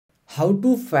How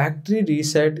to factory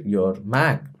reset your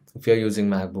Mac. If you're using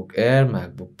MacBook Air,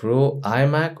 MacBook Pro,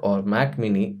 iMac or Mac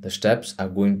Mini, the steps are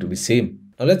going to be same.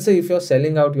 Now let's say if you're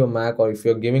selling out your Mac or if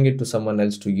you're giving it to someone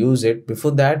else to use it,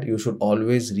 before that you should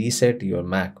always reset your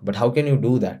Mac. But how can you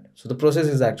do that? So the process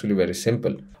is actually very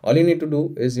simple. All you need to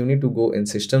do is you need to go in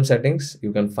system settings.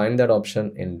 You can find that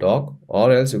option in dock,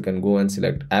 or else you can go and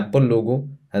select Apple logo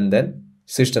and then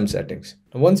system settings.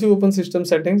 Once you open system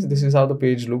settings, this is how the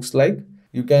page looks like.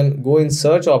 You can go in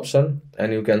search option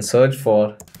and you can search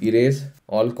for erase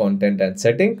all content and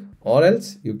setting, or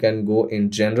else you can go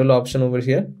in general option over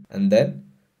here and then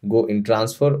go in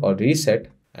transfer or reset,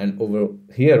 and over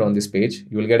here on this page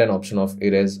you will get an option of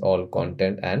erase all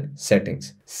content and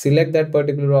settings. Select that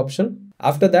particular option.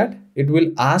 After that it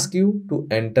will ask you to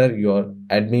enter your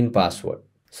admin password.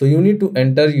 So you need to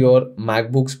enter your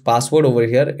MacBook's password over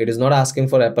here. It is not asking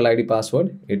for Apple ID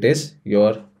password. It is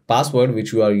your password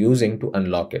which you are using to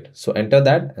unlock it. So enter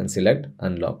that and select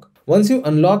unlock. Once you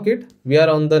unlock it, we are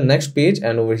on the next page,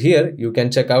 and over here you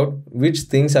can check out which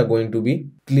things are going to be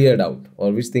cleared out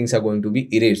or which things are going to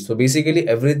be erased. So basically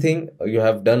everything you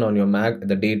have done on your Mac,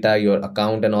 the data, your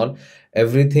account and all,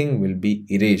 everything will be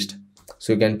erased.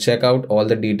 So you can check out all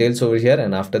the details over here,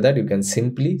 and after that you can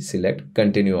simply select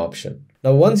continue option.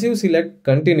 Now once you select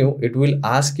continue, it will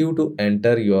ask you to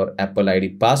enter your Apple ID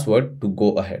password to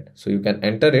go ahead. So you can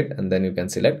enter it and then you can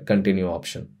select continue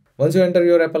option. Once you enter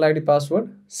your Apple ID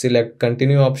password, select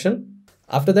continue option.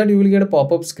 After that you will get a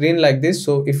pop-up screen like this.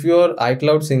 So if your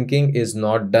iCloud syncing is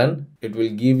not done, it will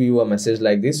give you a message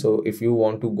like this. So if you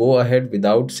want to go ahead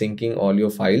without syncing all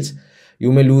your files,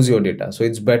 you may lose your data. So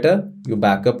it's better you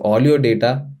back up all your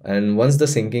data, and once the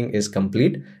syncing is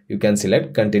complete, you can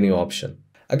select continue option.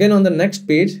 Again, on the next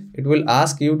page, it will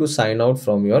ask you to sign out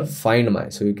from your Find My.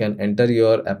 So you can enter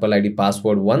your Apple ID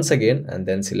password once again and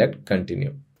then select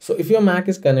continue. So if your Mac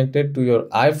is connected to your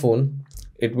iPhone,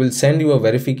 it will send you a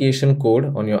verification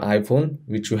code on your iPhone,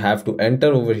 which you have to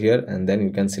enter over here, and then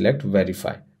you can select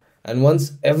verify. And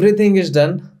once everything is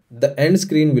done, the end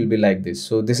screen will be like this.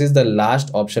 So this is the last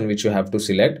option which you have to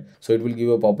select. So it will give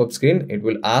you a pop-up screen. It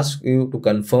will ask you to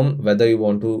confirm whether you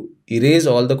want to erase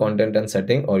all the content and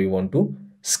setting or you want to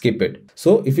skip it.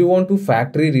 So if you want to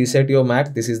factory reset your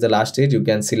Mac, this is the last stage. You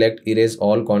can select erase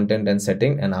all content and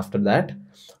setting, and after that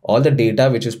all the data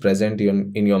which is present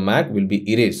in your Mac will be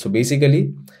erased. So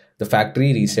basically the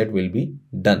factory reset will be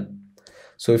done.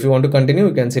 So if you want to continue,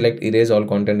 you can select erase all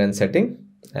content and setting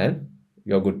and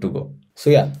you're good to go. So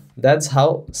yeah, that's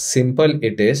how simple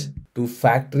it is to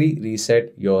factory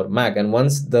reset your Mac. And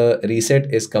once the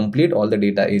reset is complete, all the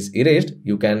data is erased,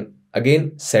 you can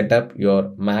again set up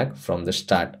your Mac from the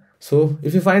start. So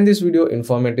if you find this video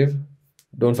informative,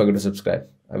 don't forget to subscribe.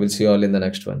 I will see you all in the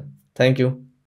next one. Thank you.